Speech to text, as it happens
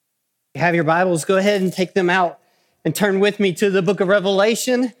You have your Bibles, go ahead and take them out and turn with me to the book of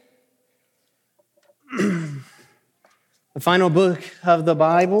Revelation, the final book of the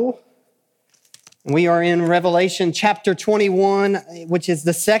Bible. We are in Revelation chapter 21, which is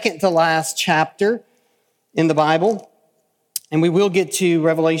the second to last chapter in the Bible. And we will get to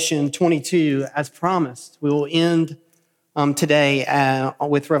Revelation 22 as promised. We will end today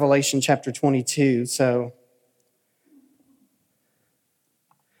with Revelation chapter 22. So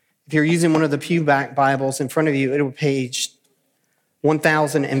if you're using one of the pewback Bibles in front of you, it'll be page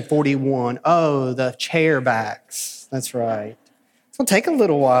 1041. Oh, the chair backs. That's right. It's going to take a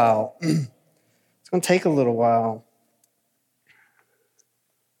little while. It's going to take a little while.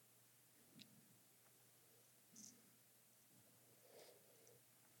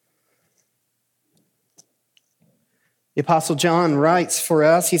 The Apostle John writes for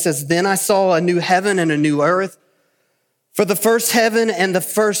us, he says, "Then I saw a new heaven and a new earth. For the first heaven and the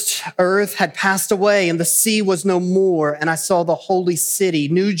first earth had passed away, and the sea was no more. And I saw the holy city,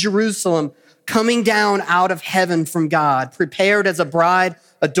 New Jerusalem, coming down out of heaven from God, prepared as a bride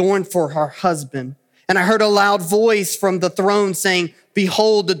adorned for her husband. And I heard a loud voice from the throne saying,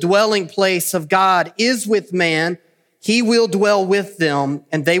 'Behold, the dwelling place of God is with man. He will dwell with them,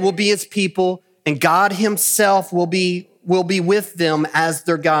 and they will be his people, and God himself will be with them as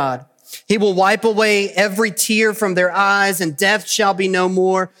their God. He will wipe away every tear from their eyes, and death shall be no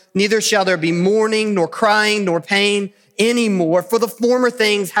more. Neither shall there be mourning, nor crying, nor pain anymore, for the former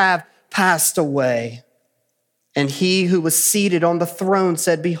things have passed away.' And he who was seated on the throne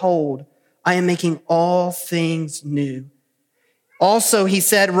said, 'Behold, I am making all things new.' Also, he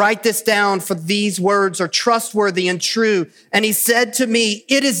said, 'Write this down, for these words are trustworthy and true.' And he said to me,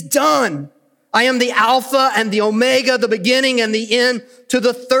 'It is done. I am the Alpha and the Omega, the beginning and the end. To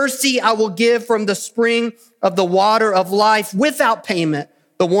the thirsty I will give from the spring of the water of life without payment.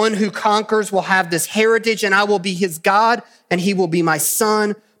 The one who conquers will have this heritage, and I will be his God, and he will be my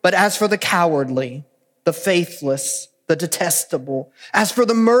son. But as for the cowardly, the faithless, the detestable, as for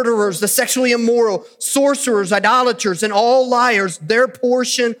the murderers, the sexually immoral, sorcerers, idolaters, and all liars, their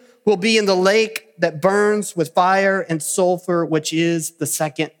portion will be in the lake that burns with fire and sulfur, which is the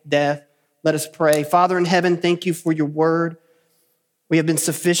second death." Let us pray. Father in heaven, thank you for your word. We have been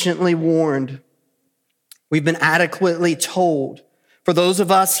sufficiently warned. We've been adequately told. For those of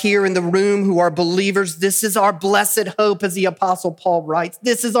us here in the room who are believers, this is our blessed hope, as the Apostle Paul writes.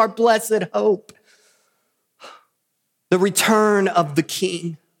 This is our blessed hope. The return of the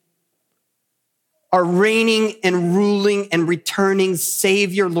King, our reigning and ruling and returning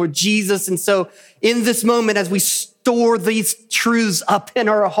Savior, Lord Jesus. And so in this moment, as we store these truths up in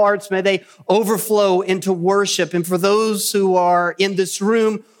our hearts, may they overflow into worship. And for those who are in this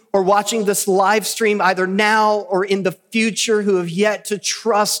room or watching this live stream, either now or in the future, who have yet to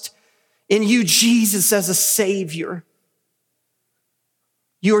trust in you, Jesus, as a Savior,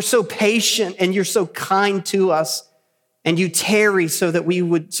 you are so patient and you're so kind to us, and you tarry so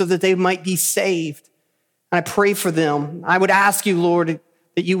that they might be saved. And I pray for them. I would ask you, Lord,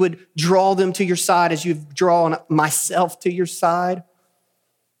 that you would draw them to your side as you've drawn myself to your side,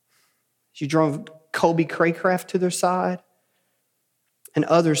 as you draw Colby Craycraft to their side, and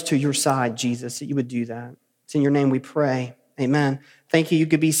others to your side, Jesus, that you would do that. It's in your name we pray. Amen. Thank you. You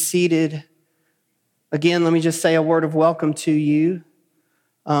could be seated. Again, let me just say a word of welcome to you.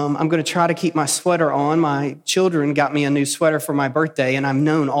 I'm going to try to keep my sweater on. My children got me a new sweater for my birthday, and I've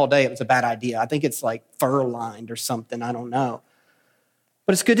known all day it was a bad idea. I think it's like fur-lined or something. I don't know.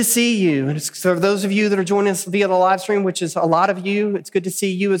 But it's good to see you. And for those of you that are joining us via the live stream, which is a lot of you, it's good to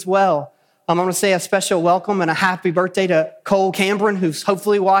see you as well. I'm going to say a special welcome and a happy birthday to Cole Cameron, who's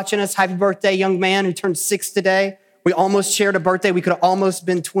hopefully watching us. Happy birthday, young man who turned 6 today. We almost shared a birthday. We could have almost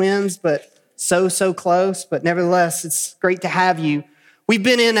been twins, but so close. But nevertheless, it's great to have you. We've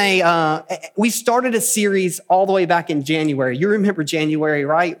been we started a series all the way back in January. You remember January,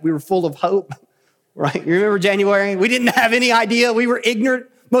 right? We were full of hope, right? You remember January? We didn't have any idea. We were ignorant.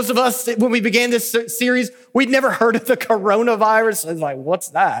 Most of us, when we began this series, we'd never heard of the coronavirus. I was like, what's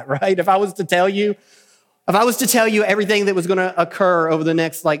that, right? If I was to tell you everything that was going to occur over the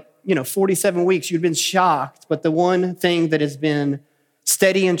next 47 weeks, you'd been shocked. But the one thing that has been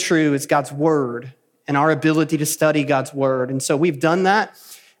steady and true is God's word and our ability to study God's word. And so we've done that.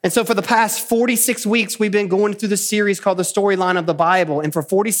 And so for the past 46 weeks, we've been going through this series called The Storyline of the Bible. And for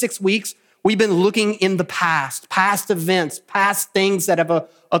 46 weeks, we've been looking in the past events, past things that have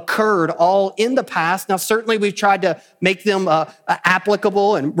occurred all in the past. Now, certainly we've tried to make them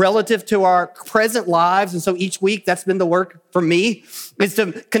applicable and relative to our present lives. And so each week that's been the work for me, is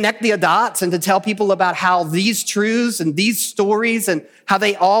to connect the dots and to tell people about how these truths and these stories and how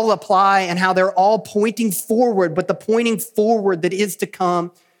they all apply and how they're all pointing forward. But the pointing forward that is to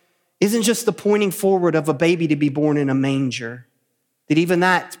come isn't just the pointing forward of a baby to be born in a manger. That even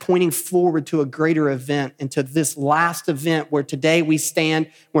that's pointing forward to a greater event and to this last event where today we stand,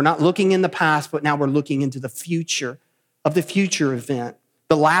 we're not looking in the past, but now we're looking into the future of the future event.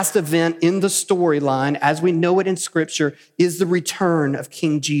 The last event in the storyline, as we know it in Scripture, is the return of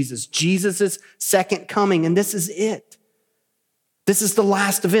King Jesus, Jesus' second coming, and this is it. This is the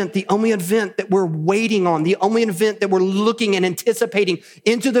last event, the only event that we're waiting on, the only event that we're looking and anticipating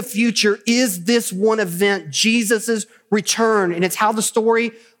into the future is this one event, Jesus' return. And it's how the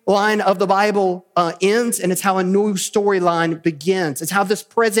storyline of the Bible ends, and it's how a new storyline begins. It's how this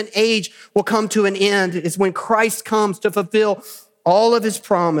present age will come to an end. It's when Christ comes to fulfill all of his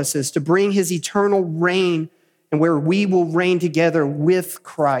promises, to bring his eternal reign, and where we will reign together with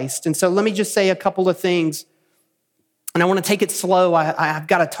Christ. And so let me just say a couple of things. And I want to take it slow. I've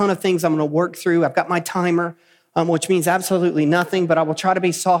got a ton of things I'm going to work through. I've got my timer, which means absolutely nothing, but I will try to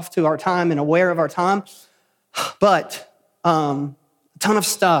be soft to our time and aware of our time. But a ton of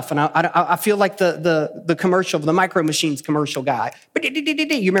stuff. And I feel like the commercial, the Micro Machines commercial guy.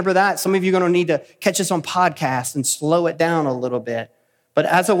 You remember that? Some of you are going to need to catch this on podcast and slow it down a little bit. But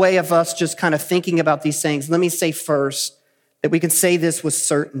as a way of us just kind of thinking about these things, let me say first that we can say this with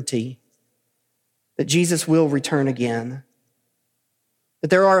certainty, that Jesus will return again. That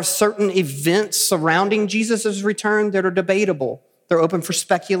there are certain events surrounding Jesus' return that are debatable. They're open for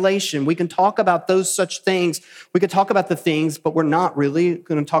speculation. We can talk about those such things. We could talk about the things, but we're not really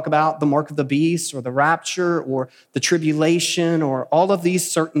going to talk about the mark of the beast or the rapture or the tribulation or all of these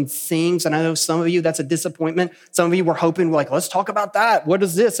certain things. And I know some of you, that's a disappointment. Some of you were hoping, like, let's talk about that. What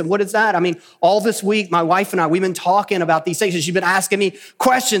is this and what is that? I mean, all this week, my wife and I, we've been talking about these things. She's been asking me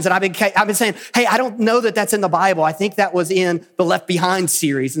questions, and I've been saying, hey, I don't know that that's in the Bible. I think that was in the Left Behind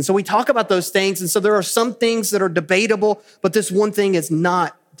series. And so we talk about those things. And so there are some things that are debatable, but this one thing is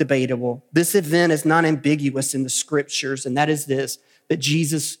not debatable. This event is not ambiguous in the Scriptures, and that is this, that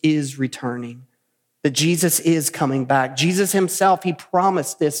Jesus is returning, that Jesus is coming back. Jesus himself, he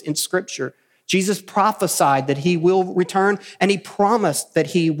promised this in Scripture. Jesus prophesied that he will return, and he promised that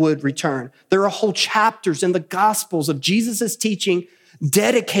he would return. There are whole chapters in the Gospels of Jesus' teaching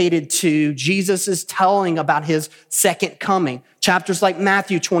dedicated to Jesus' telling about his second coming. Chapters like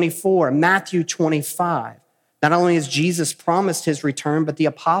Matthew 24, Matthew 25. Not only has Jesus promised his return, but the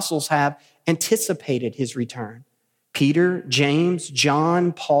apostles have anticipated his return. Peter, James,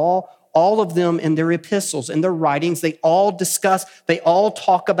 John, Paul, all of them in their epistles, in their writings, they all discuss, they all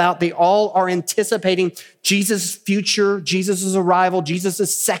talk about, they all are anticipating Jesus' future, Jesus' arrival,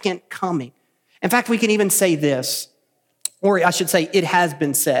 Jesus' second coming. In fact, we can even say this, or I should say it has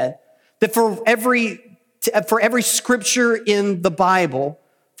been said, that for every scripture in the Bible,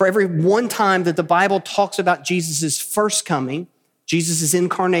 for every one time that the Bible talks about Jesus' first coming, Jesus'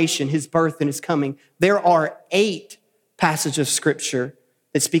 incarnation, his birth and his coming, there are 8 passages of Scripture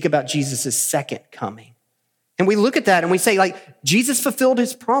that speak about Jesus' second coming. And we look at that and we say, like, Jesus fulfilled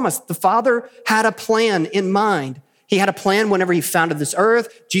his promise. The Father had a plan in mind. He had a plan whenever he founded this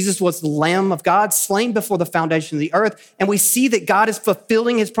earth. Jesus was the Lamb of God, slain before the foundation of the earth. And we see that God is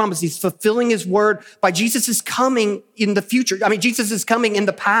fulfilling his promise. He's fulfilling his word by Jesus' coming in the future. I mean, Jesus is coming in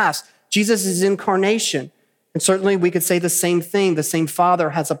the past. Jesus' incarnation. And certainly we could say the same thing. The same Father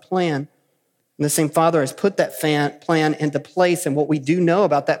has a plan. And the same Father has put that plan into place. And what we do know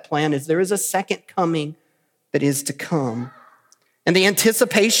about that plan is there is a second coming that is to come. And the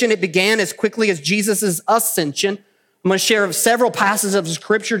anticipation, it began as quickly as Jesus' ascension. I'm going to share several passages of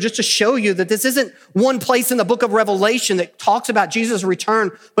Scripture just to show you that this isn't one place in the book of Revelation that talks about Jesus'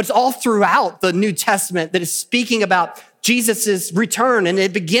 return, but it's all throughout the New Testament that is speaking about Jesus' return. And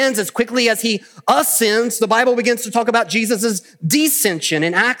it begins as quickly as he ascends. The Bible begins to talk about Jesus' descension.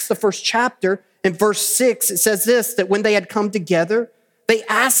 In Acts, the first chapter, in verse 6, it says this, that when they had come together, they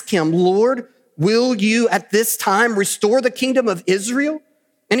asked him, Lord, will you at this time restore the kingdom of Israel?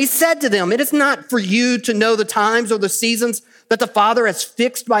 And he said to them, it is not for you to know the times or the seasons that the Father has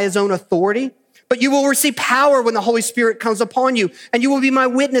fixed by his own authority, but you will receive power when the Holy Spirit comes upon you, and you will be my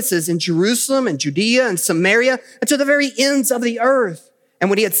witnesses in Jerusalem and Judea and Samaria and to the very ends of the earth. And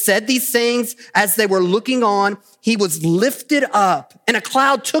when he had said these things, as they were looking on, he was lifted up, and a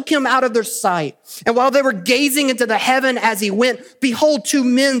cloud took him out of their sight. And while they were gazing into the heaven as he went, behold, two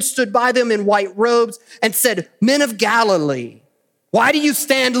men stood by them in white robes and said, Men of Galilee, why do you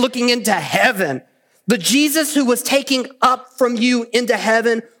stand looking into heaven? The Jesus who was taken up from you into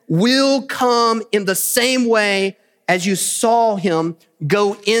heaven will come in the same way as you saw him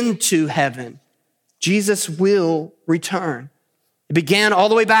go into heaven. Jesus will return. It began all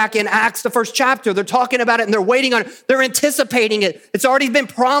the way back in Acts, the first chapter. They're talking about it and they're waiting on it. They're anticipating it. It's already been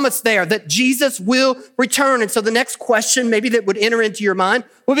promised there that Jesus will return. And so the next question maybe that would enter into your mind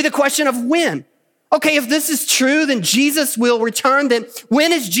would be the question of when. Okay, if this is true, then Jesus will return. Then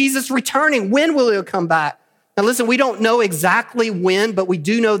when is Jesus returning? When will he come back? Now listen, we don't know exactly when, but we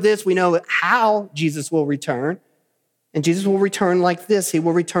do know this. We know how Jesus will return. And Jesus will return like this. He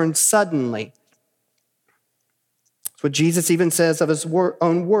will return suddenly. That's what Jesus even says of his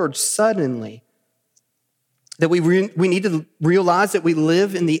own words, suddenly. That we need to realize that we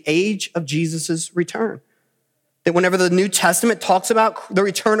live in the age of Jesus' return. That whenever the New Testament talks about the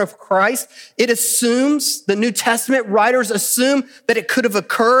return of Christ, it assumes, the New Testament writers assume that it could have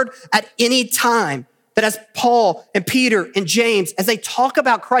occurred at any time. That as Paul and Peter and James, as they talk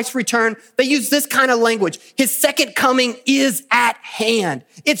about Christ's return, they use this kind of language. His second coming is at hand.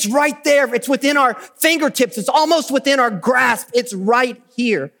 It's right there. It's within our fingertips. It's almost within our grasp. It's right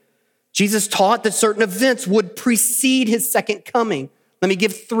here. Jesus taught that certain events would precede his second coming. Let me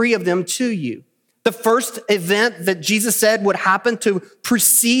give three of them to you. The first event that Jesus said would happen to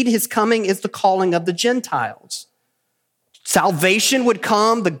precede his coming is the calling of the Gentiles. Salvation would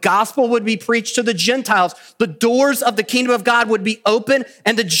come, the gospel would be preached to the Gentiles, the doors of the kingdom of God would be open,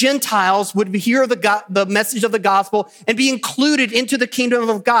 and the Gentiles would hear the message of the gospel and be included into the kingdom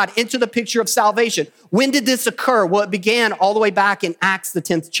of God, into the picture of salvation. When did this occur? Well, it began all the way back in Acts, the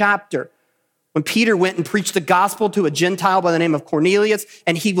 10th chapter. When Peter went and preached the gospel to a Gentile by the name of Cornelius,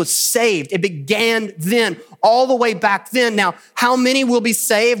 and he was saved. It began then, all the way back then. Now, how many will be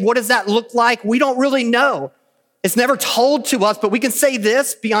saved? What does that look like? We don't really know. It's never told to us, but we can say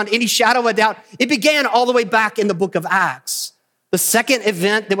this beyond any shadow of a doubt. It began all the way back in the book of Acts. The second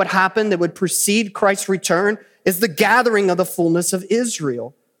event that would happen that would precede Christ's return is the gathering of the fullness of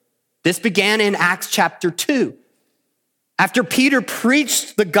Israel. This began in Acts chapter 2. After Peter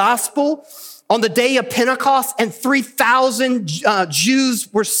preached the gospel on the day of Pentecost, and 3,000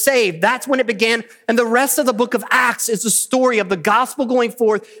 Jews were saved. That's when it began. And the rest of the book of Acts is the story of the gospel going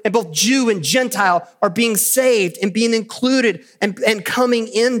forth, and both Jew and Gentile are being saved and being included and coming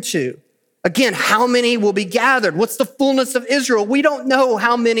into. Again, how many will be gathered? What's the fullness of Israel? We don't know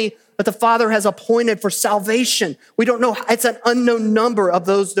how many that the Father has appointed for salvation. We don't know. It's an unknown number of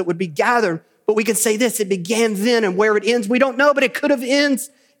those that would be gathered. But we can say this, it began then, and where it ends, we don't know, but it could have ends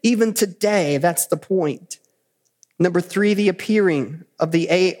even today. That's the point. Number three, the appearing of the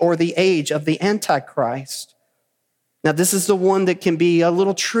age of the Antichrist. Now, this is the one that can be a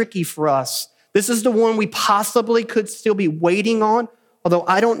little tricky for us. This is the one we possibly could still be waiting on. Although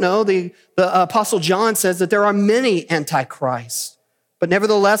I don't know, the Apostle John says that there are many antichrists. But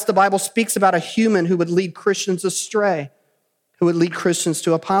nevertheless, the Bible speaks about a human who would lead Christians astray, who would lead Christians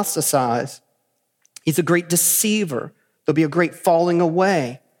to apostatize. He's a great deceiver. There'll be a great falling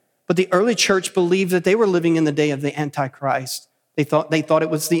away. But the early church believed that they were living in the day of the Antichrist. They thought it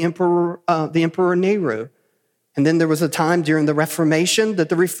was the Emperor Nero. And then there was a time during the Reformation that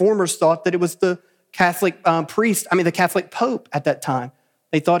the Reformers thought that it was the Catholic the Catholic Pope at that time.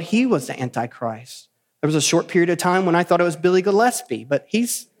 They thought he was the Antichrist. There was a short period of time when I thought it was Billy Gillespie, but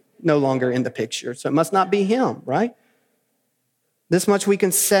he's no longer in the picture, so it must not be him, right? This much we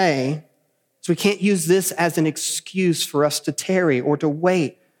can say, so we can't use this as an excuse for us to tarry or to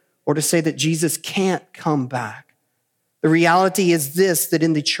wait or to say that Jesus can't come back. The reality is this, that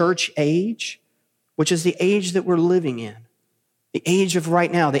in the church age, which is the age that we're living in, the age of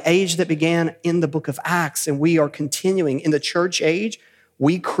right now, the age that began in the book of Acts, and we are continuing in the church age,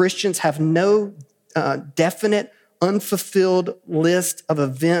 we Christians have no definite, unfulfilled list of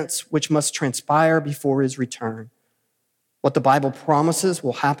events which must transpire before his return. What the Bible promises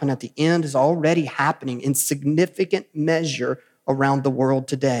will happen at the end is already happening in significant measure around the world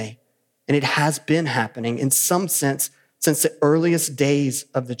today. And it has been happening in some sense since the earliest days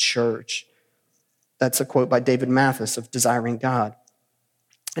of the church. That's a quote by David Mathis of Desiring God.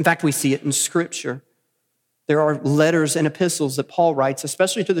 In fact, we see it in Scripture. There are letters and epistles that Paul writes,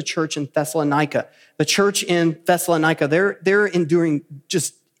 especially to the church in Thessalonica. The church in Thessalonica, they're enduring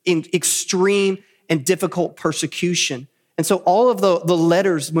just in extreme and difficult persecution. And so all of the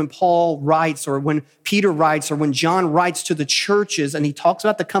letters when Paul writes or when Peter writes or when John writes to the churches and he talks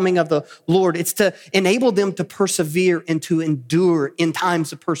about the coming of the Lord, it's to enable them to persevere and to endure in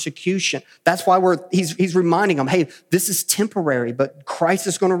times of persecution. That's why he's reminding them, hey, this is temporary, but Christ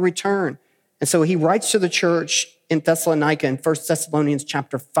is going to return. And so he writes to the church in Thessalonica in 1 Thessalonians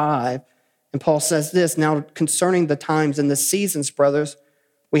chapter 5. And Paul says this, now concerning the times and the seasons, brothers,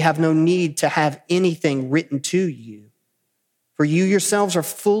 we have no need to have anything written to you. For you yourselves are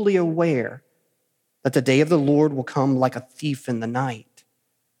fully aware that the day of the Lord will come like a thief in the night.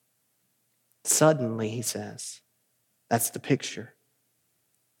 Suddenly, he says, that's the picture.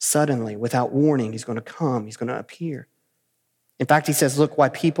 Suddenly, without warning, he's going to come, he's going to appear. In fact, he says, look, why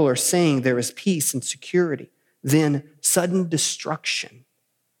people are saying there is peace and security, then sudden destruction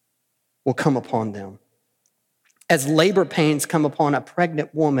will come upon them. As labor pains come upon a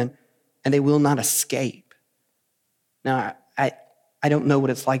pregnant woman, and they will not escape. Now, I don't know what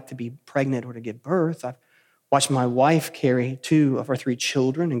it's like to be pregnant or to give birth. I've watched my wife carry 2 of our 3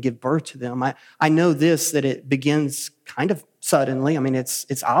 children and give birth to them. I know this, that it begins kind of suddenly. I mean,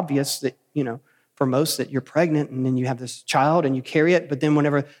 it's obvious that, for most that you're pregnant and then you have this child and you carry it. But then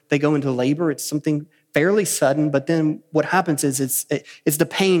whenever they go into labor, it's something fairly sudden. But then what happens is it's the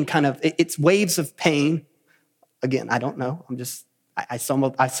pain it's waves of pain. Again, I don't know. I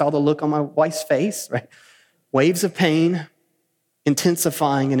saw the look on my wife's face, right? Waves of pain,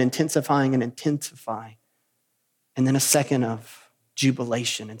 intensifying and intensifying and intensifying. And then a second of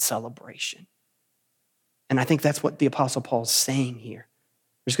jubilation and celebration. And I think that's what the Apostle Paul is saying here.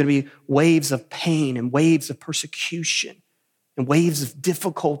 There's going to be waves of pain and waves of persecution and waves of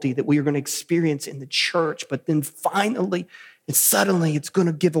difficulty that we are going to experience in the church. But then finally and suddenly it's going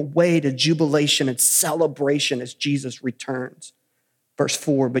to give way to jubilation and celebration as Jesus returns. Verse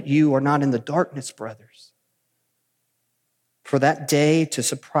 4, but you are not in the darkness, brothers, for that day to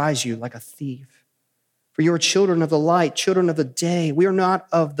surprise you like a thief. For you are children of the light, children of the day. We are not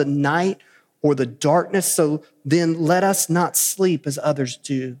of the night or the darkness, so then let us not sleep as others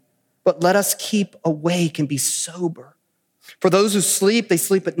do, but let us keep awake and be sober. For those who sleep, they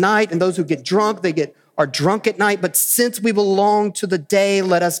sleep at night, and those who get drunk, are drunk at night. But since we belong to the day,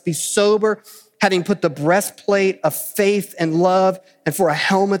 let us be sober, having put the breastplate of faith and love, and for a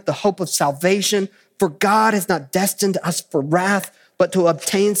helmet, the hope of salvation. For God has not destined us for wrath, but to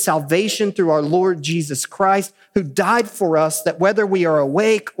obtain salvation through our Lord Jesus Christ, who died for us, that whether we are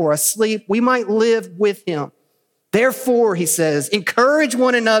awake or asleep, we might live with him. Therefore, he says, encourage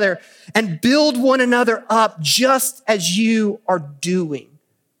one another and build one another up just as you are doing.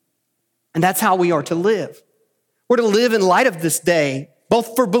 And that's how we are to live. We're to live in light of this day,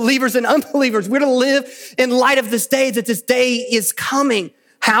 both for believers and unbelievers. We're to live in light of this day, that this day is coming.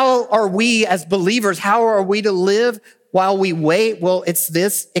 How are we as believers, how are we to live while we wait? Well, it's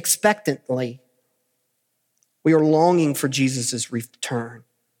this, expectantly. We are longing for Jesus' return.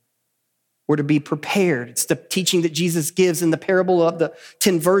 We're to be prepared. It's the teaching that Jesus gives in the parable of the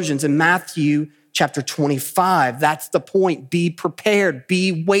 10 virgins in Matthew chapter 25. That's the point. Be prepared,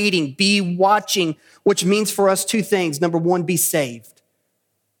 be waiting, be watching, which means for us 2 things. Number 1, be saved.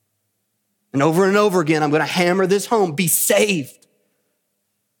 And over again, I'm going to hammer this home. Be saved.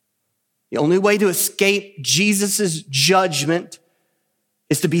 The only way to escape Jesus' judgment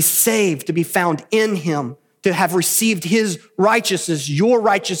is to be saved, to be found in him, to have received his righteousness,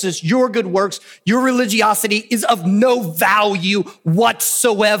 your good works, your religiosity is of no value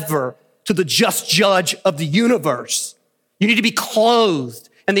whatsoever to the just judge of the universe. You need to be clothed,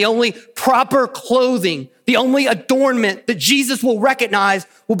 and the only proper clothing, the only adornment that Jesus will recognize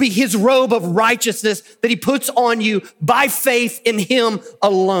will be his robe of righteousness that he puts on you by faith in him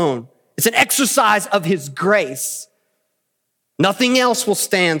alone. It's an exercise of his grace. Nothing else will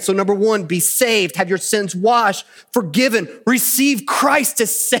stand. So number 1, be saved, have your sins washed, forgiven, receive Christ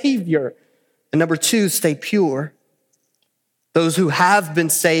as Savior. And number 2, stay pure. Those who have been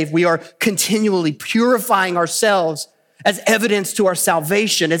saved, we are continually purifying ourselves as evidence to our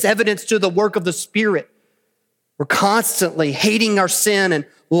salvation, as evidence to the work of the Spirit. We're constantly hating our sin and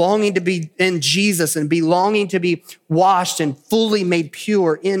longing to be in Jesus and be longing to be washed and fully made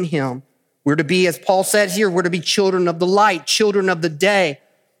pure in him. We're to be, as Paul says here, we're to be children of the light, children of the day.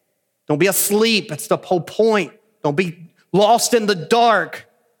 Don't be asleep. That's the whole point. Don't be lost in the dark.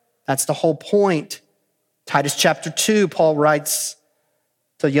 That's the whole point. Titus chapter 2, Paul writes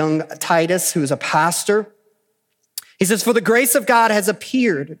to young Titus, who is a pastor. He says, for the grace of God has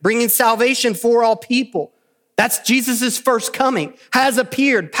appeared, bringing salvation for all people. That's Jesus' first coming, has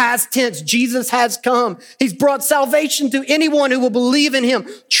appeared, past tense. Jesus has come. He's brought salvation to anyone who will believe in him,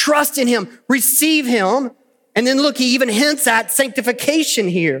 trust in him, receive him. And then look, he even hints at sanctification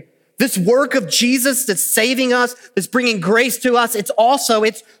here. This work of Jesus that's saving us, that's bringing grace to us, it's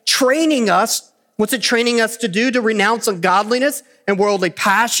training us. What's it training us to do? To renounce ungodliness and worldly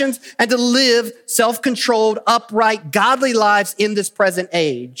passions and to live self-controlled, upright, godly lives in this present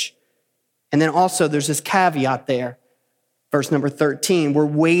age. And then also there's this caveat there. Verse number 13, we're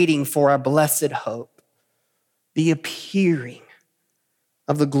waiting for our blessed hope, the appearing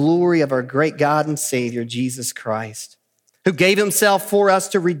of the glory of our great God and Savior, Jesus Christ, who gave himself for us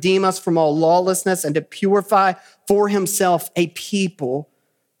to redeem us from all lawlessness and to purify for himself a people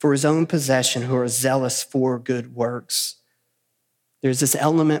for his own possession who are zealous for good works. There's this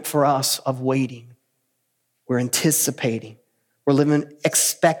element for us of waiting. We're anticipating. We're living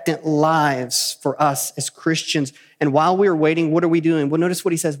expectant lives for us as Christians. And while we're waiting, what are we doing? Well, notice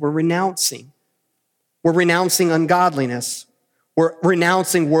what he says. We're renouncing. We're renouncing ungodliness. We're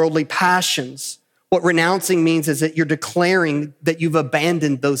renouncing worldly passions. What renouncing means is that you're declaring that you've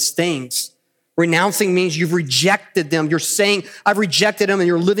abandoned those things. Renouncing means you've rejected them. You're saying, I've rejected them, and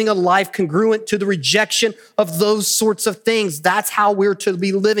you're living a life congruent to the rejection of those sorts of things. That's how we're to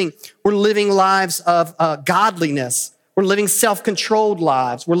be living. We're living lives of godliness. We're living self-controlled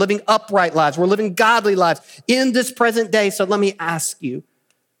lives. We're living upright lives. We're living godly lives in this present day. So let me ask you,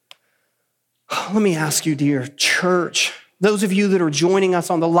 dear church, those of you that are joining us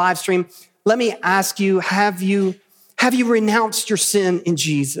on the live stream, let me ask you, have you renounced your sin in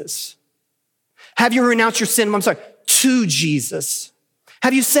Jesus? Have you renounced your sin, to Jesus?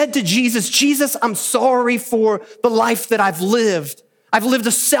 Have you said to Jesus, Jesus, I'm sorry for the life that I've lived. I've lived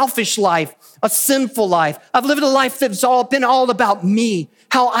a selfish life, a sinful life. I've lived a life that's been all about me,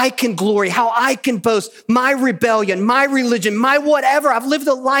 how I can glory, how I can boast, my rebellion, my religion, my whatever. I've lived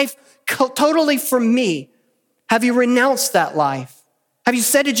a life totally for me. Have you renounced that life? Have you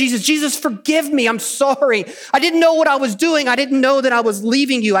said to Jesus, Jesus, forgive me, I'm sorry. I didn't know what I was doing. I didn't know that I was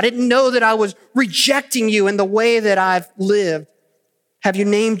leaving you. I didn't know that I was rejecting you in the way that I've lived. Have you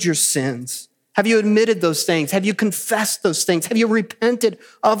named your sins? Have you admitted those things? Have you confessed those things? Have you repented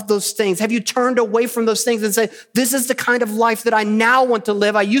of those things? Have you turned away from those things and said, this is the kind of life that I now want to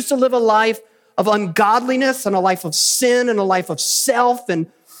live? I used to live a life of ungodliness and a life of sin and a life of self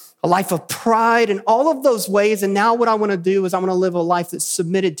and a life of pride and all of those ways. And now what I want to do is I want to live a life that's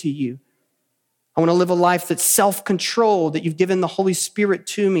submitted to you. I want to live a life that's self-controlled, that you've given the Holy Spirit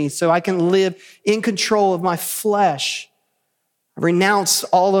to me so I can live in control of my flesh. I renounce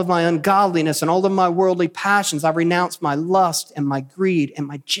all of my ungodliness and all of my worldly passions. I renounce my lust and my greed and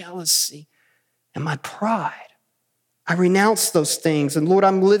my jealousy and my pride. I renounce those things. And Lord,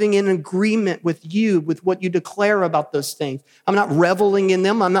 I'm living in agreement with you, with what you declare about those things. I'm not reveling in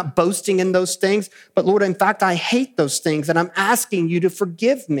them. I'm not boasting in those things. But Lord, in fact, I hate those things. And I'm asking you to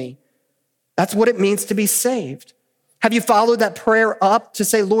forgive me. That's what it means to be saved. Have you followed that prayer up to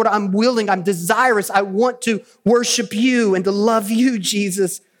say, Lord, I'm willing, I'm desirous. I want to worship you and to love you,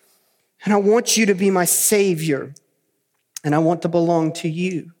 Jesus. And I want you to be my Savior. And I want to belong to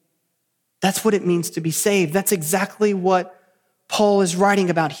you. That's what it means to be saved. That's exactly what Paul is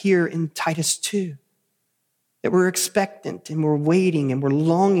writing about here in Titus 2. That we're expectant and we're waiting and we're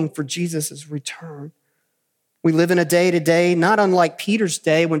longing for Jesus' return. We live in a day today, not unlike Peter's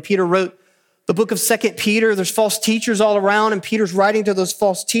day. When Peter wrote the book of 2 Peter, there's false teachers all around, and Peter's writing to those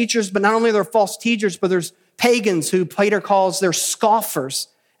false teachers. But not only are there false teachers, but there's pagans who Peter calls they're scoffers.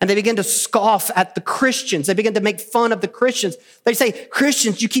 And they begin to scoff at the Christians. They begin to make fun of the Christians. They say,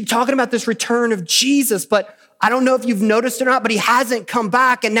 Christians, you keep talking about this return of Jesus, but I don't know if you've noticed or not, but he hasn't come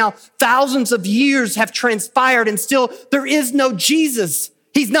back. And now thousands of years have transpired and still there is no Jesus.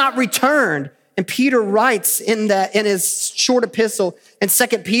 He's not returned. And Peter writes in his short epistle in 2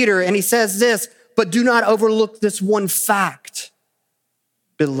 Peter, and he says this, but do not overlook this one fact,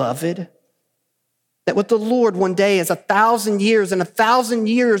 beloved, that with the Lord, one day is 1,000 years, and 1,000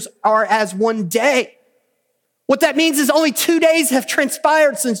 years are as one day. What that means is only 2 days have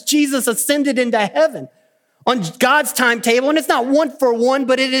transpired since Jesus ascended into heaven on God's timetable. And it's not one for one,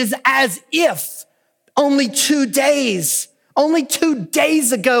 but it is as if only 2 days. Only 2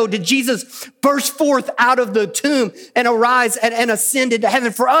 days ago did Jesus burst forth out of the tomb and arise and ascend into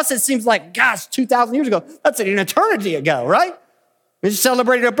heaven. For us, it seems like, gosh, 2,000 years ago. That's an eternity ago, right? We just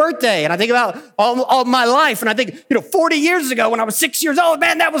celebrated a birthday, and I think about all my life, and I think, 40 years ago when I was 6 years old,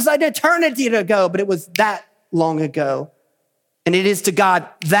 man, that was an eternity ago, but it was that long ago. And it is to God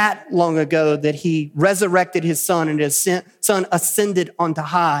that long ago that he resurrected his son, and his son ascended onto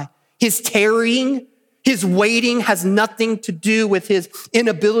high. His tarrying, his waiting has nothing to do with his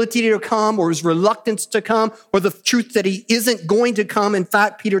inability to come or his reluctance to come or the truth that he isn't going to come. In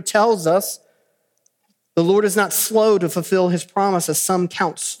fact, Peter tells us, The Lord is not slow to fulfill his promise, as some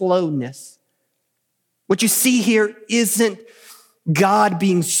count slowness. What you see here isn't God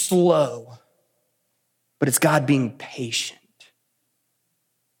being slow, but it's God being patient.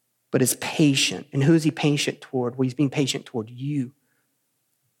 But it's patient. And who is he patient toward? Well, he's being patient toward you.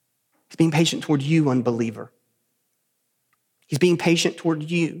 He's being patient toward you, unbeliever. He's being patient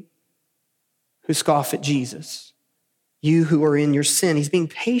toward you who scoff at Jesus, you who are in your sin. He's being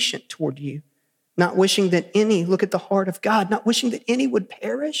patient toward you, not wishing that any, look at the heart of God, not wishing that any would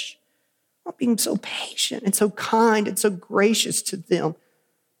perish, not being so patient and so kind and so gracious to them,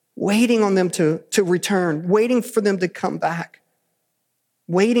 waiting on them to return, waiting for them to come back,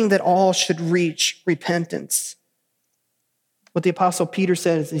 waiting that all should reach repentance. What the Apostle Peter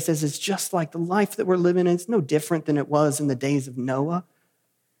says, he says, it's just like the life that we're living in. It's no different than it was in the days of Noah.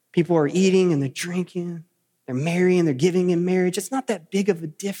 People are eating and they're drinking, they're marrying, they're giving in marriage. It's not that big of a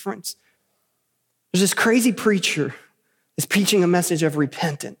difference. There's this crazy preacher that's preaching a message of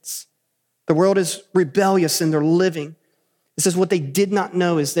repentance. The world is rebellious in their living. It says what they did not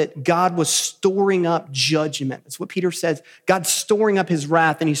know is that God was storing up judgment. That's what Peter says. God's storing up his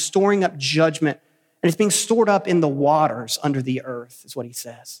wrath and he's storing up judgment. And it's being stored up in the waters under the earth, is what he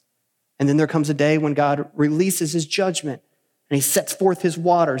says. And then there comes a day when God releases his judgment and he sets forth his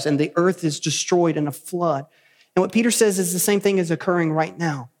waters and the earth is destroyed in a flood. And what Peter says is the same thing is occurring right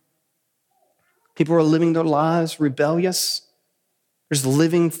now. People are living their lives rebellious. There's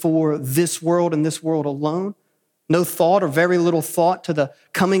living for this world and this world alone. No thought or very little thought to the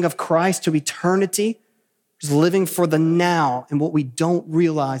coming of Christ, to eternity. There's living for the now. And what we don't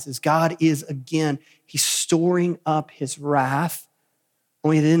realize is God is, again, he's storing up his wrath.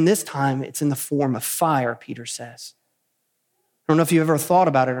 Only in this time, it's in the form of fire, Peter says. I don't know if you've ever thought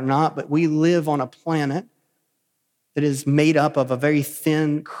about it or not, but we live on a planet that is made up of a very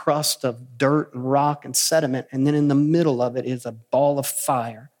thin crust of dirt and rock and sediment. And then in the middle of it is a ball of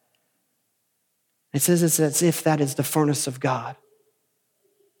fire. It says it's as if that is the furnace of God.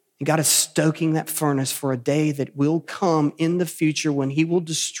 And God is stoking that furnace for a day that will come in the future when he will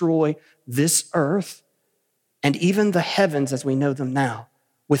destroy this earth and even the heavens as we know them now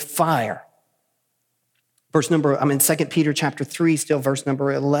with fire. 2 Peter chapter 3, still verse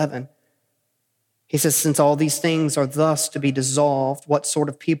number 11. He says, since all these things are thus to be dissolved, what sort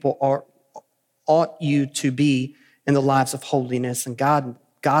of people ought you to be in the lives of holiness and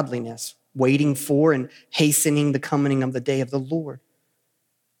godliness, waiting for and hastening the coming of the day of the Lord,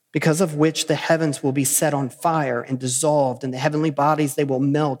 because of which the heavens will be set on fire and dissolved, and the heavenly bodies, they will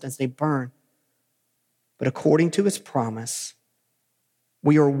melt as they burn. But according to his promise,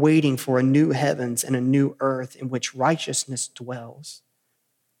 we are waiting for a new heavens and a new earth in which righteousness dwells.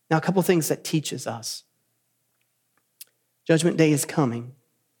 Now, a couple things that teaches us. Judgment day is coming.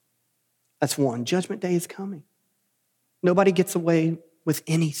 That's one. Judgment day is coming. Nobody gets away with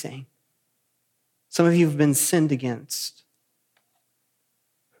anything. Some of you have been sinned against.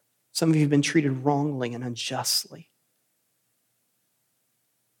 Some of you have been treated wrongly and unjustly.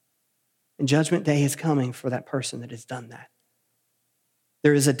 And judgment day is coming for that person that has done that.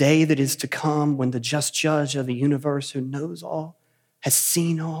 There is a day that is to come when the just judge of the universe who knows all, has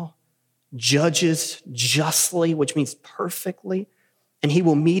seen all, judges justly, which means perfectly, and he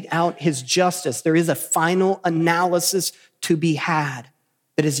will mete out his justice. There is a final analysis to be had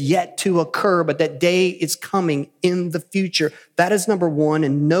that is yet to occur, but that day is coming in the future. That is number one,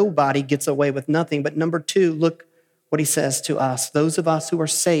 and nobody gets away with nothing. But number two, look what he says to us, those of us who are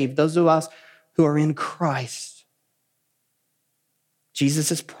saved, those of us who are in Christ.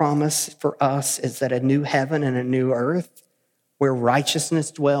 Jesus' promise for us is that a new heaven and a new earth where righteousness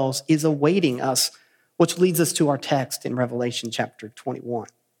dwells is awaiting us, which leads us to our text in Revelation chapter 21.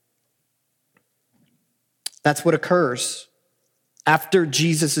 That's what occurs. After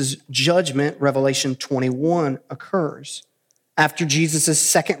Jesus' judgment, Revelation 21 occurs. After Jesus'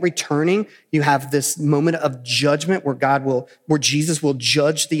 second returning, you have this moment of judgment where Jesus will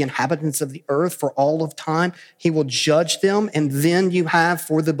judge the inhabitants of the earth for all of time. He will judge them. And then you have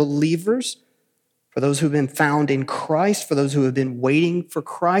for the believers, for those who have been found in Christ, for those who have been waiting for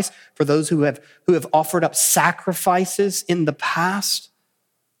Christ, for those who have offered up sacrifices in the past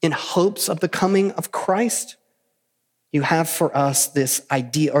in hopes of the coming of Christ, you have for us this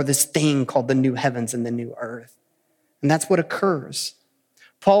idea or this thing called the new heavens and the new earth. And that's what occurs.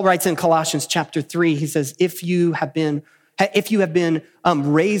 Paul writes in Colossians chapter 3, he says, if you have been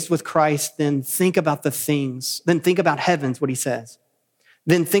raised with Christ, then think about the things, then think about heavens, what he says.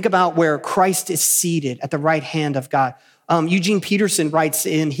 Then think about where Christ is seated at the right hand of God. Eugene Peterson writes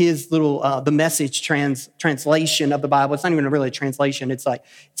in his little, the Message translation of the Bible. It's not even really a translation. It's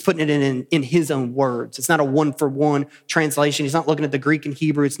putting it in his own words. It's not a one-for-one translation. He's not looking at the Greek and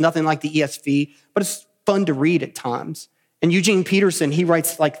Hebrew. It's nothing like the ESV, but it's fun to read at times. And Eugene Peterson, he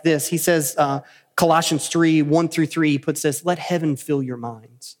writes like this. He says, Colossians 3, 1-3, he puts this, let heaven fill your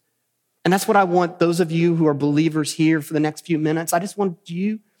minds. And that's what I want those of you who are believers here for the next few minutes. I just want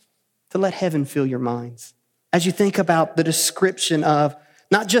you to let heaven fill your minds. As you think about the description of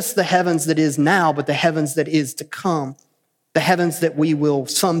not just the heavens that is now, but the heavens that is to come, the heavens that we will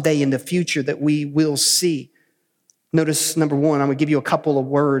someday in the future that we will see. Notice, number one, I'm going to give you a couple of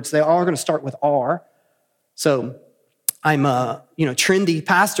words. They are going to start with R. So I'm a trendy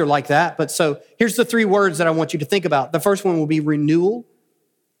pastor like that. But so here's the three words that I want you to think about. The first one will be renewal.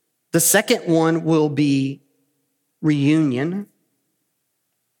 The second one will be reunion.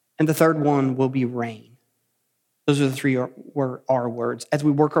 And the third one will be reign. Those are the three R words as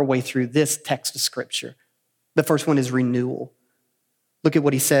we work our way through this text of Scripture. The first one is renewal. Look at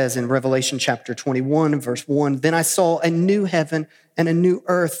what he says in Revelation chapter 21, verse 1. Then I saw a new heaven and a new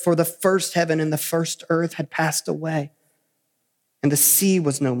earth, for the first heaven and the first earth had passed away, and the sea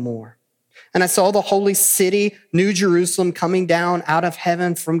was no more. And I saw the holy city, New Jerusalem, coming down out of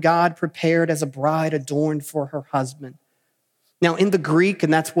heaven from God, prepared as a bride adorned for her husband. Now, in the Greek,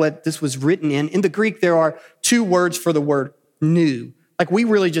 and that's what this was written in the Greek, there are two words for the word new. Like we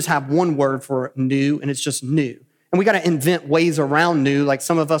really just have one word for new, and it's just new. And we got to invent ways around new. Like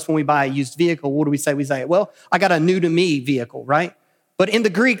some of us, when we buy a used vehicle, what do we say? We say, well, I got a new to me vehicle, right? But in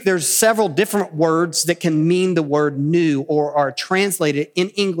the Greek, there's several different words that can mean the word new or are translated in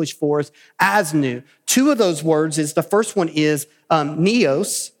English for us as new. Two of those words the first one is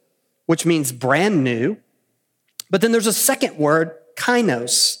neos, which means brand new. But then there's a second word,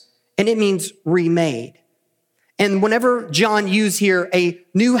 kainos, and it means remade. And whenever John used here a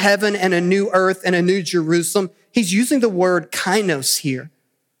new heaven and a new earth and a new Jerusalem, he's using the word kainos here.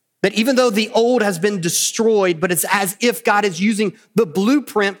 That even though the old has been destroyed, but it's as if God is using the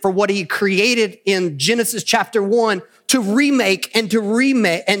blueprint for what he created in Genesis chapter 1 to remake and to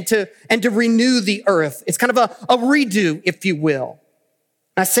renew the earth. It's kind of a redo, if you will.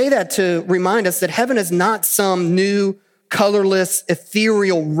 I say that to remind us that heaven is not some new, colorless,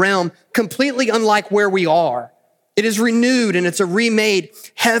 ethereal realm, completely unlike where we are. It is renewed and it's a remade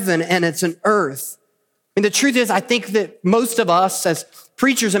heaven and it's an earth. And the truth is, I think that most of us as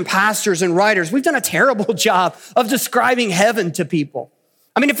preachers and pastors and writers, we've done a terrible job of describing heaven to people.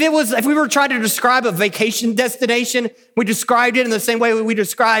 I mean, if we were trying to describe a vacation destination, we described it in the same way we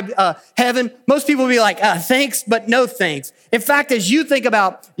described heaven, most people would be like, thanks, but no thanks. In fact, as you think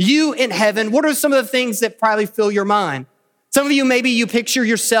about you in heaven, what are some of the things that probably fill your mind? Some of you, maybe you picture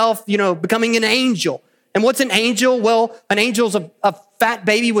yourself, becoming an angel. And what's an angel? Well, an angel's a fat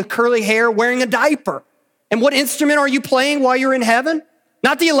baby with curly hair wearing a diaper. And what instrument are you playing while you're in heaven?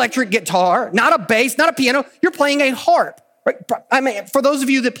 Not the electric guitar, not a bass, not a piano. You're playing a harp. Right? I mean, for those of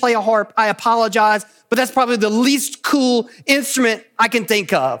you that play a harp, I apologize, but that's probably the least cool instrument I can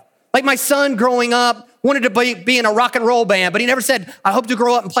think of. Like my son growing up wanted to be in a rock and roll band, but he never said, I hope to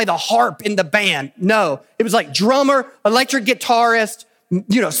grow up and play the harp in the band. No, it was like drummer, electric guitarist,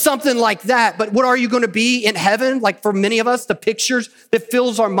 something like that. But what are you going to be in heaven? Like for many of us, the pictures that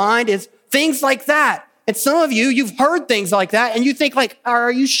fills our mind is things like that. And some of you, you've heard things like that and you think like,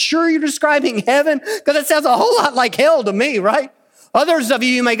 are you sure you're describing heaven? Because it sounds a whole lot like hell to me, right? Others of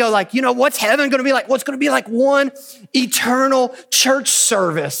you may go like, what's heaven going to be like? What's going to be like one eternal church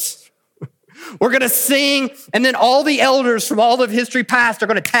service? We're going to sing, and then all the elders from all of history past are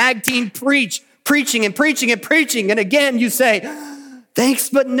going to tag team preaching. And again, you say, thanks,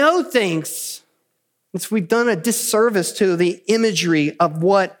 but no thanks. We've done a disservice to the imagery of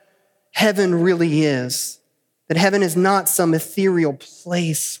what heaven really is. That heaven is not some ethereal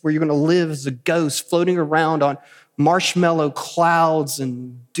place where you're going to live as a ghost floating around on marshmallow clouds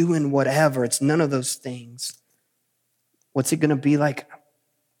and doing whatever. It's none of those things. What's it going to be like?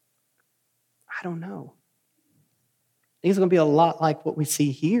 I don't know. I think it's going to be a lot like what we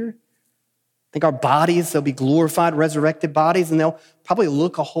see here. I think our bodies, they'll be glorified, resurrected bodies, and they'll probably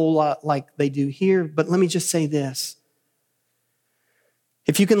look a whole lot like they do here. But let me just say this.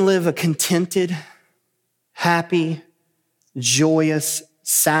 If you can live a contented, happy, joyous,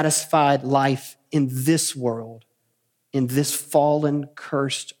 satisfied life in this world, in this fallen,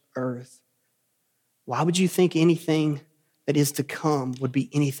 cursed earth, why would you think anything that is to come would be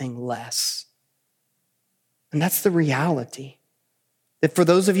anything less? And that's the reality. That for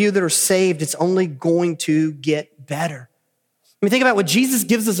those of you that are saved, it's only going to get better. I mean, think about what Jesus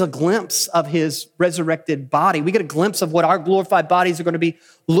gives us a glimpse of his resurrected body. We get a glimpse of what our glorified bodies are going to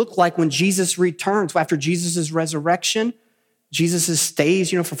look like when Jesus returns. After Jesus' resurrection, Jesus stays,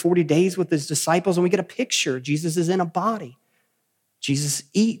 for 40 days with his disciples, and we get a picture. Jesus is in a body. Jesus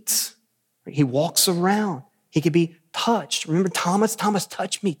eats. He walks around. He could be touched. Remember Thomas? Thomas,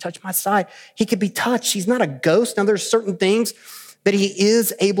 touch me, touch my side. He could be touched. He's not a ghost. Now, there's certain things that he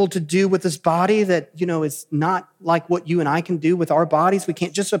is able to do with his body that, is not like what you and I can do with our bodies. We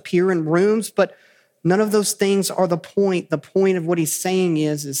can't just appear in rooms, but none of those things are the point. The point of what he's saying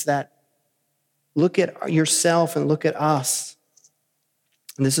is that look at yourself and look at us.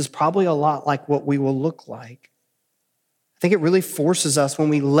 And this is probably a lot like what we will look like. I think it really forces us when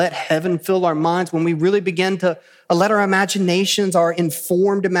we let heaven fill our minds, when we really begin to let our imaginations, our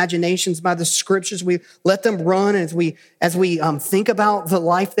informed imaginations by the scriptures, we let them run as we think about the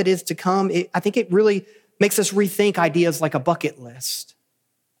life that is to come. I think it really makes us rethink ideas like a bucket list.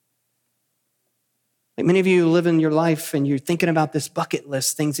 Like many of you live in your life and you're thinking about this bucket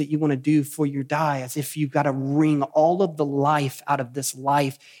list, things that you want to do before you die, as if you've got to wring all of the life out of this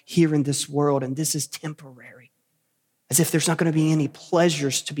life here in this world, and this is temporary. As if there's not going to be any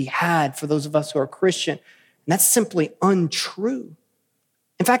pleasures to be had for those of us who are Christian. And that's simply untrue.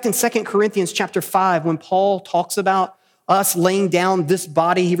 In fact, in 2 Corinthians chapter 5, when Paul talks about us laying down this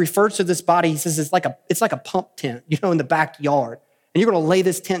body, he refers to this body, he says it's like a pump tent, in the backyard. And you're going to lay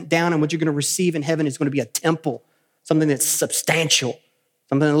this tent down, and what you're going to receive in heaven is going to be a temple, something that's substantial,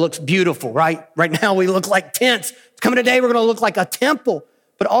 something that looks beautiful, right? Right now we look like tents. Coming a day, we're going to look like a temple.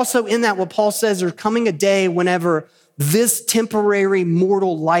 But also in that, what Paul says, there's coming a day whenever this temporary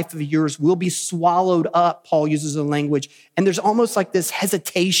mortal life of yours will be swallowed up, Paul uses the language. And there's almost like this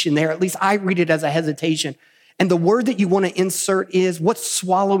hesitation there. At least I read it as a hesitation. And the word that you want to insert is, what's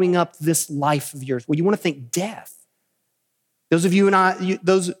swallowing up this life of yours? Well, you want to think death. Those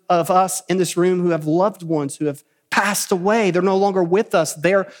of us in this room who have loved ones who have passed away, they're no longer with us.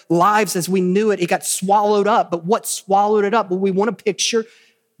 Their lives as we knew it got swallowed up. But what swallowed it up? Well, we want to picture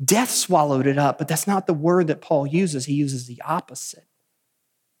death swallowed it up, but that's not the word that Paul uses. He uses the opposite.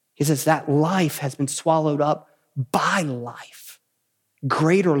 He says that life has been swallowed up by life,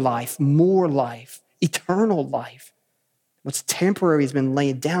 greater life, more life, eternal life. What's temporary has been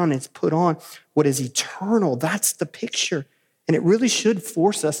laid down and it's put on what is eternal. That's the picture. And it really should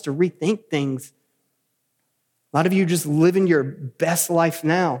force us to rethink things. A lot of you just living your best life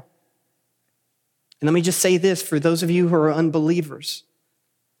now. And let me just say this, for those of you who are unbelievers,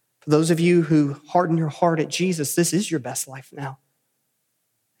 for those of you who harden your heart at Jesus, this is your best life now.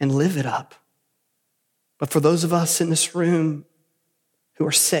 And live it up. But for those of us in this room who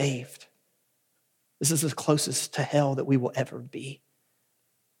are saved, this is the closest to hell that we will ever be.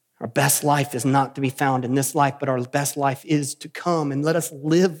 Our best life is not to be found in this life, but our best life is to come. And let us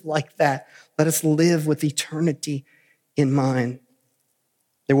live like that. Let us live with eternity in mind.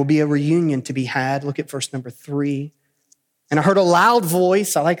 There will be a reunion to be had. Look at verse number 3. And I heard a loud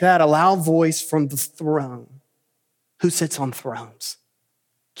voice, I like that, a loud voice from the throne. Who sits on thrones?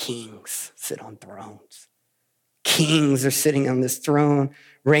 Kings sit on thrones. Kings are sitting on this throne,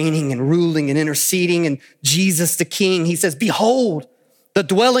 reigning and ruling and interceding. And Jesus the King, he says, behold, the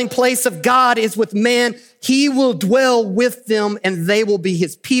dwelling place of God is with man. He will dwell with them and they will be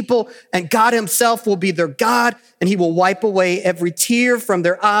his people. And God himself will be their God. And he will wipe away every tear from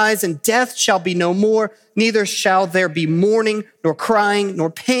their eyes, and death shall be no more. Neither shall there be mourning, nor crying,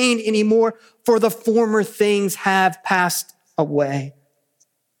 nor pain anymore, for the former things have passed away.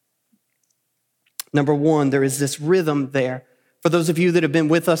 Number one, there is this rhythm there. For those of you that have been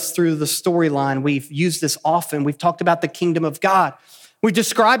with us through the storyline, we've used this often. We've talked about the kingdom of God. We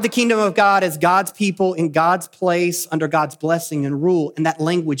describe the kingdom of God as God's people in God's place under God's blessing and rule. And that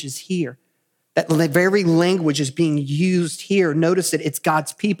language is here. That very language is being used here. Notice that it's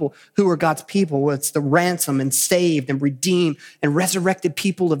God's people. Who are God's people? Well, it's the ransomed and saved and redeemed and resurrected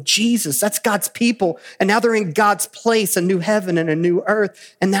people of Jesus. That's God's people. And now they're in God's place, a new heaven and a new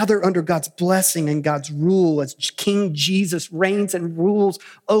earth. And now they're under God's blessing and God's rule as King Jesus reigns and rules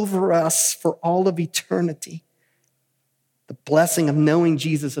over us for all of eternity. The blessing of knowing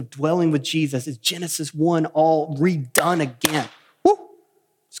Jesus, of dwelling with Jesus, is Genesis 1 all redone again. Woo!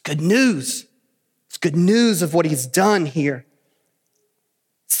 It's good news. It's good news of what he's done here.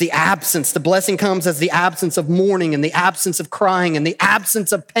 It's the absence. The blessing comes as the absence of mourning and the absence of crying and the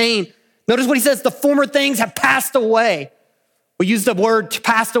absence of pain. Notice what he says, the former things have passed away. We use the word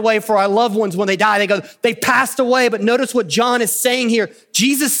passed away for our loved ones when they die. They passed away. But notice what John is saying here.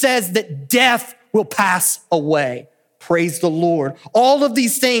 Jesus says that death will pass away. Praise the Lord. All of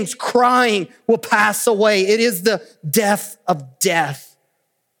these things, crying, will pass away. It is the death of death.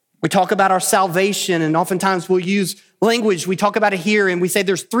 We talk about our salvation, and oftentimes we'll use language. We talk about it here, and we say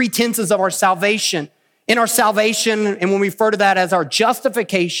there's 3 tenses of our salvation. In our salvation, and when we refer to that as our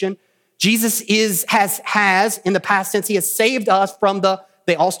justification, Jesus has in the past tense, he has saved us from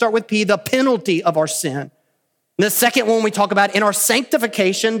they all start with P, the penalty of our sin. And the second one we talk about in our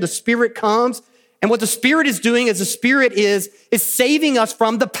sanctification, the Spirit comes. And what the Spirit is doing is the Spirit is saving us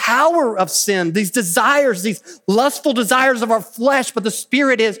from the power of sin, these desires, these lustful desires of our flesh, but the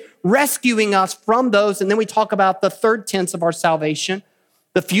Spirit is rescuing us from those. And then we talk about the third tense of our salvation,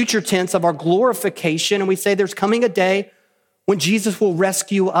 the future tense of our glorification. And we say there's coming a day when Jesus will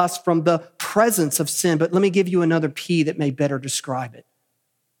rescue us from the presence of sin. But let me give you another P that may better describe it.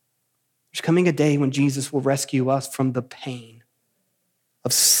 There's coming a day when Jesus will rescue us from the pain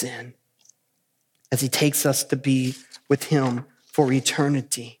of sin, as he takes us to be with him for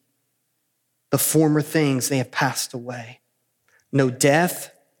eternity. The former things, they have passed away. No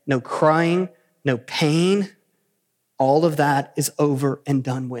death, no crying, no pain. All of that is over and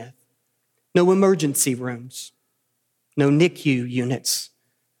done with. No emergency rooms, no NICU units,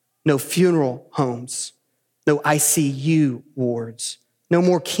 no funeral homes, no ICU wards, no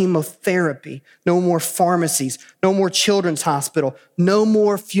more chemotherapy, no more pharmacies, no more children's hospital, no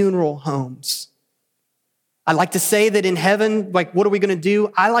more funeral homes. I like to say that in heaven, like, what are we going to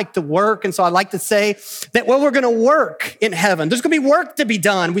do? I like to work. And so I like to say that, well, we're going to work in heaven. There's going to be work to be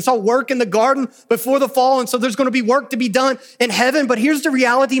done. We saw work in the garden before the fall. And so there's going to be work to be done in heaven. But here's the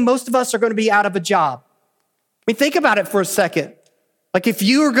reality. Most of us are going to be out of a job. I mean, think about it for a second. Like, if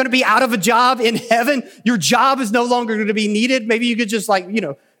you are going to be out of a job in heaven, your job is no longer going to be needed. Maybe you could just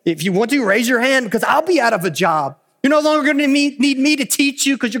if you want to, raise your hand, because I'll be out of a job. You're no longer going to need me to teach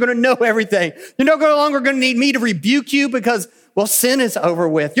you because you're going to know everything. You're no longer going to need me to rebuke you because, well, sin is over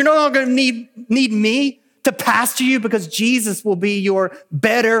with. You're no longer going to need me to pastor you because Jesus will be your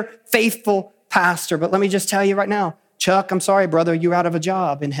better, faithful pastor. But let me just tell you right now, Chuck, I'm sorry, brother, you're out of a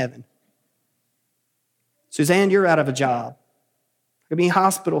job in heaven. Suzanne, you're out of a job. There'll be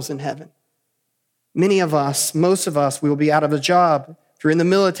hospitals in heaven. Many of us, most of us, we will be out of a job. If you're in the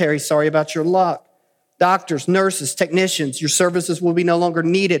military, sorry about your luck. Doctors, nurses, technicians, your services will be no longer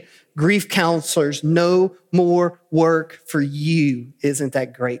needed. Grief counselors, no more work for you. Isn't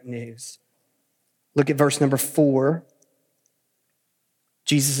that great news? Look at verse number 4.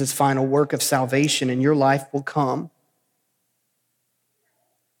 Jesus' final work of salvation in your life will come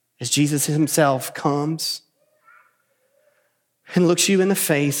as Jesus himself comes and looks you in the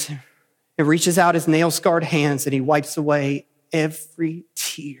face and reaches out his nail-scarred hands and he wipes away every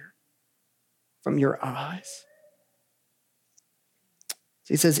tear from your eyes.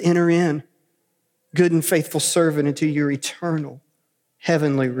 He says, enter in, good and faithful servant, into your eternal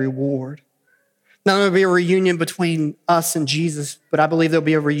heavenly reward. Not only will be a reunion between us and Jesus, but I believe there'll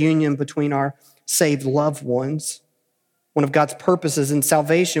be a reunion between our saved loved ones. One of God's purposes in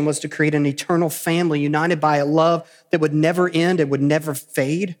salvation was to create an eternal family united by a love that would never end, it would never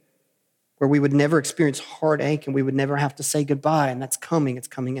fade, where we would never experience heartache and we would never have to say goodbye. And that's coming. It's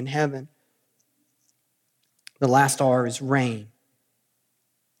coming in heaven. The last R is reign.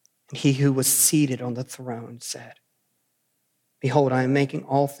 And he who was seated on the throne said, behold, I am making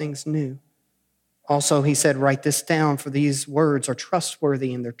all things new. Also, he said, write this down, for these words are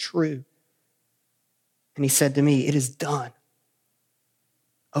trustworthy and they're true. And he said to me, it is done.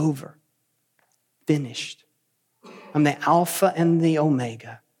 Over. Finished. I'm the Alpha and the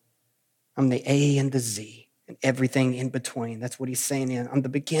Omega. I'm the A and the Z and everything in between. That's what he's saying. I'm the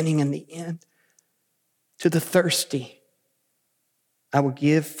beginning and the end. To the thirsty, I will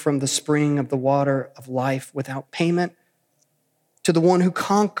give from the spring of the water of life without payment. To the one who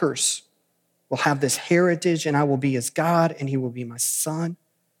conquers will have this heritage, and I will be his God, and he will be my son.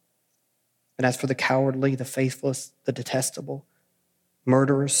 And as for the cowardly, the faithless, the detestable,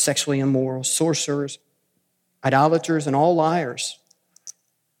 murderers, sexually immoral, sorcerers, idolaters, and all liars,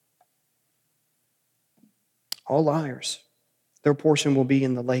 their portion will be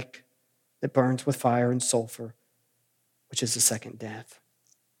in the lake that burns with fire and sulfur, which is the second death.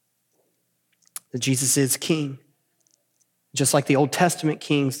 That Jesus is king. Just like the Old Testament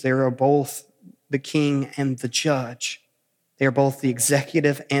kings, there are both the king and the judge. They are both the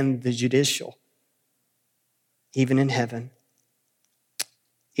executive and the judicial. Even in heaven,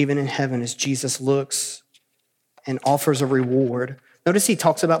 as Jesus looks and offers a reward. Notice he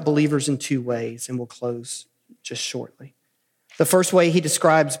talks about believers in 2 ways, and we'll close just shortly. The first way he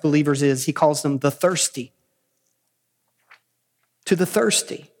describes believers is he calls them the thirsty. To the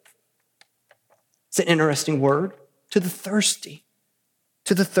thirsty. It's an interesting word. To the thirsty.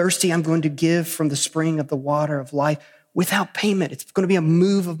 To the thirsty, I'm going to give from the spring of the water of life without payment. It's going to be a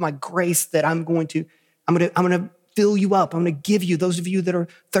move of my grace that I'm going to fill you up. I'm going to give you, those of you that are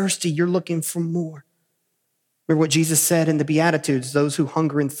thirsty, you're looking for more. Remember what Jesus said in the Beatitudes, those who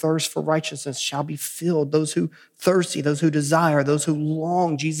hunger and thirst for righteousness shall be filled. Those who thirsty, those who desire, those who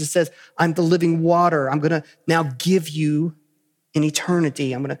long. Jesus says, I'm the living water. I'm going to now give you in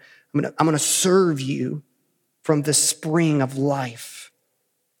eternity. I'm going to serve you from the spring of life.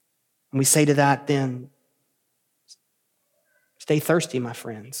 And we say to that then, stay thirsty, my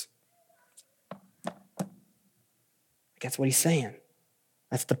friends. That's what he's saying.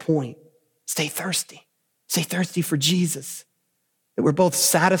 That's the point. Stay thirsty. Stay thirsty for Jesus. That we're both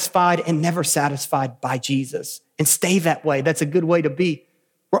satisfied and never satisfied by Jesus. And stay that way. That's a good way to be.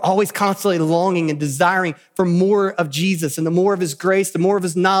 We're always constantly longing and desiring for more of Jesus and the more of his grace, the more of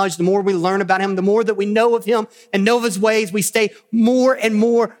his knowledge, the more we learn about him, the more that we know of him and know of his ways, we stay more and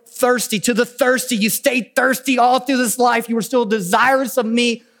more thirsty. To the thirsty, you stay thirsty all through this life. You are still desirous of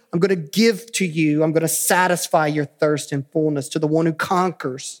me. I'm going to give to you. I'm going to satisfy your thirst and fullness. To the one who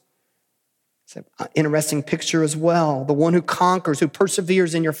conquers. It's an interesting picture as well. The one who conquers, who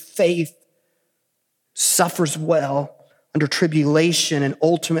perseveres in your faith, suffers well under tribulation, and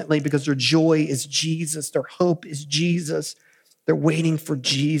ultimately because their joy is Jesus, their hope is Jesus, they're waiting for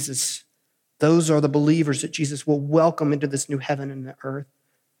Jesus. Those are the believers that Jesus will welcome into this new heaven and the earth.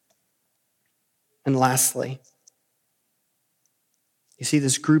 And lastly, you see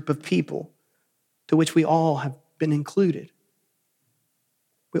this group of people to which we all have been included.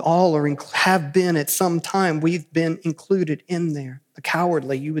 We all have been at some time, we've been included in there. The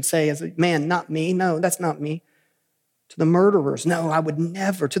cowardly, you would say as a man, not me. No, that's not me. To the murderers, no, I would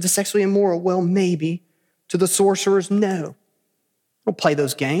never. To the sexually immoral, well, maybe. To the sorcerers, no. Don't play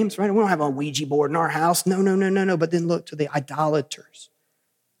those games, right? We don't have a Ouija board in our house. No. But then look to the idolaters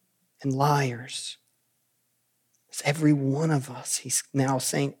and liars. It's every one of us. He's now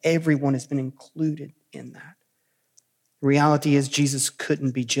saying everyone has been included in that. The reality is Jesus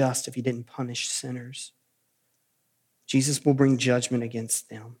couldn't be just if he didn't punish sinners. Jesus will bring judgment against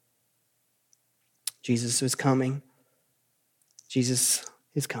them. Jesus is coming. Jesus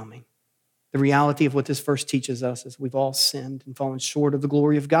is coming. The reality of what this verse teaches us is we've all sinned and fallen short of the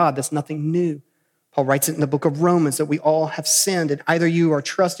glory of God. That's nothing new. Paul writes it in the book of Romans that we all have sinned, and either you are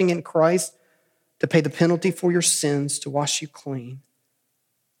trusting in Christ to pay the penalty for your sins, to wash you clean.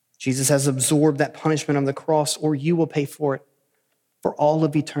 Jesus has absorbed that punishment on the cross, or you will pay for it for all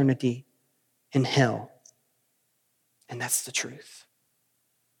of eternity in hell. And that's the truth.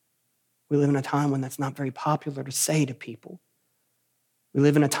 We live in a time when that's not very popular to say to people. We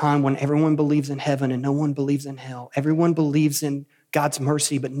live in a time when everyone believes in heaven and no one believes in hell. Everyone believes in God's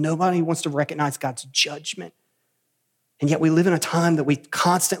mercy, but nobody wants to recognize God's judgment. And yet we live in a time that we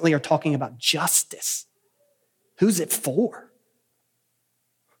constantly are talking about justice. Who's it for?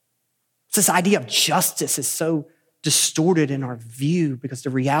 This idea of justice is so distorted in our view because the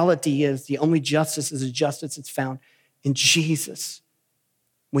reality is the only justice is a justice that's found in Jesus.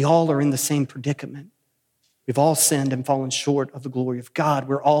 We all are in the same predicament. We've all sinned and fallen short of the glory of God.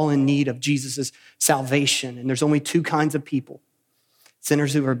 We're all in need of Jesus' salvation. And there's only two kinds of people,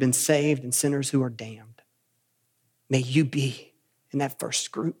 sinners who have been saved and sinners who are damned. May you be in that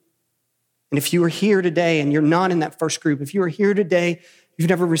first group. And if you are here today and you're not in that first group, if you are here today, you've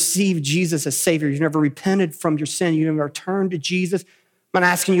never received Jesus as Savior, you've never repented from your sin, you've never turned to Jesus, I'm not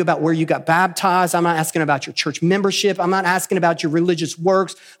asking you about where you got baptized. I'm not asking about your church membership. I'm not asking about your religious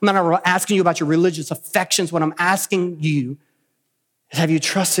works. I'm not asking you about your religious affections. What I'm asking you is, have you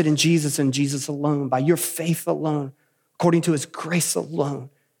trusted in Jesus and Jesus alone, by your faith alone, according to his grace alone?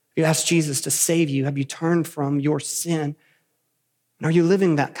 Have you asked Jesus to save you? Have you turned from your sin? And are you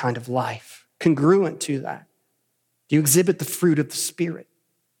living that kind of life, congruent to that? Do you exhibit the fruit of the Spirit?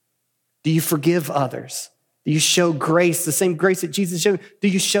 Do you forgive others? Do you show grace, the same grace that Jesus showed? Do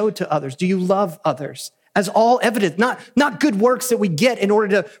you show it to others? Do you love others? As all evidence, not good works that we get in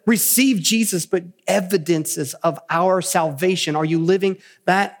order to receive Jesus, but evidences of our salvation. Are you living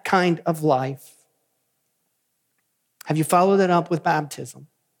that kind of life? Have you followed it up with baptism?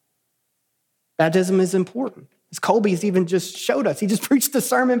 Baptism is important. As Colby's even just showed us, he just preached the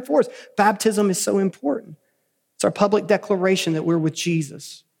sermon for us. Baptism is so important. It's our public declaration that we're with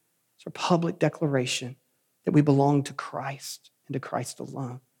Jesus. It's our public declaration that we belong to Christ and to Christ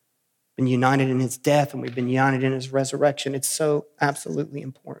alone. Been united in his death and we've been united in his resurrection. It's so absolutely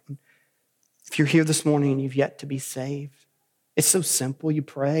important. If you're here this morning and you've yet to be saved, it's so simple. You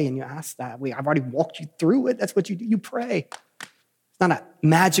pray and you ask that. I've already walked you through it. That's what you do. You pray. It's not a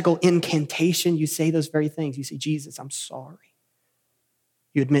magical incantation. You say those very things. You say, Jesus, I'm sorry.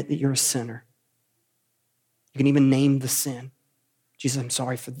 You admit that you're a sinner. You can even name the sin. Jesus, I'm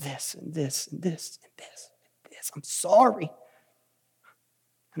sorry for this and this and this and this and this. I'm sorry.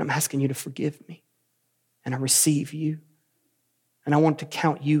 And I'm asking you to forgive me. And I receive you. And I want to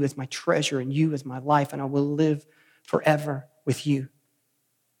count you as my treasure and you as my life. And I will live forever with you.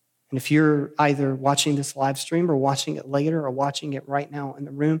 And if you're either watching this live stream or watching it later or watching it right now in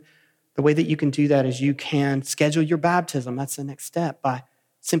the room, the way that you can do that is you can schedule your baptism. That's the next step by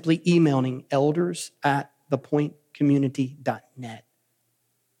simply emailing elders@thepointcommunity.net.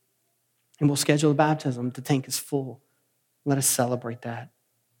 And we'll schedule the baptism. The tank is full. Let us celebrate that.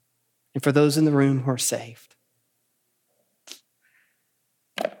 And for those in the room who are saved,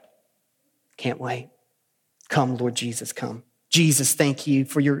 can't wait. Come, Lord Jesus, come. Jesus, thank you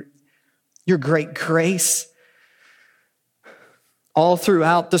for your great grace. All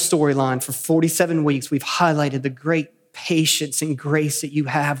throughout the storyline for 47 weeks, we've highlighted the great patience and grace that you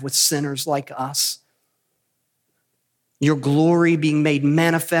have with sinners like us. Your glory being made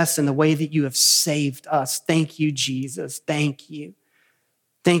manifest in the way that you have saved us. Thank you, Jesus. Thank you.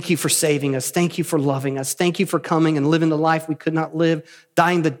 Thank you for saving us. Thank you for loving us. Thank you for coming and living the life we could not live,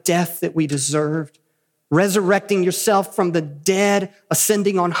 dying the death that we deserved, resurrecting yourself from the dead,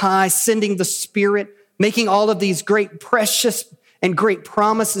 ascending on high, sending the Spirit, making all of these great, precious and great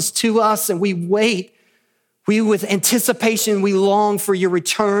promises to us. And we wait. With anticipation, we long for your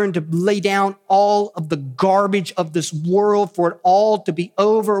return to lay down all of the garbage of this world, for it all to be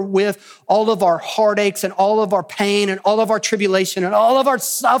over with, all of our heartaches and all of our pain and all of our tribulation and all of our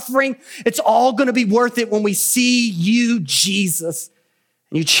suffering. It's all going to be worth it when we see you, Jesus,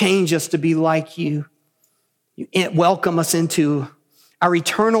 and you change us to be like you. You welcome us into our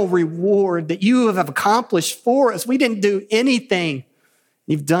eternal reward that you have accomplished for us. We didn't do anything.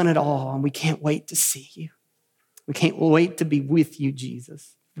 You've done it all, and we can't wait to see you. We can't wait to be with you,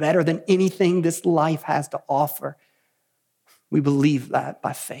 Jesus, better than anything this life has to offer. We believe that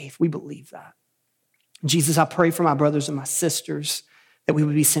by faith. We believe that. Jesus, I pray for my brothers and my sisters that we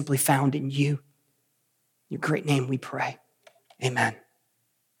would be simply found in you. In your great name we pray. Amen.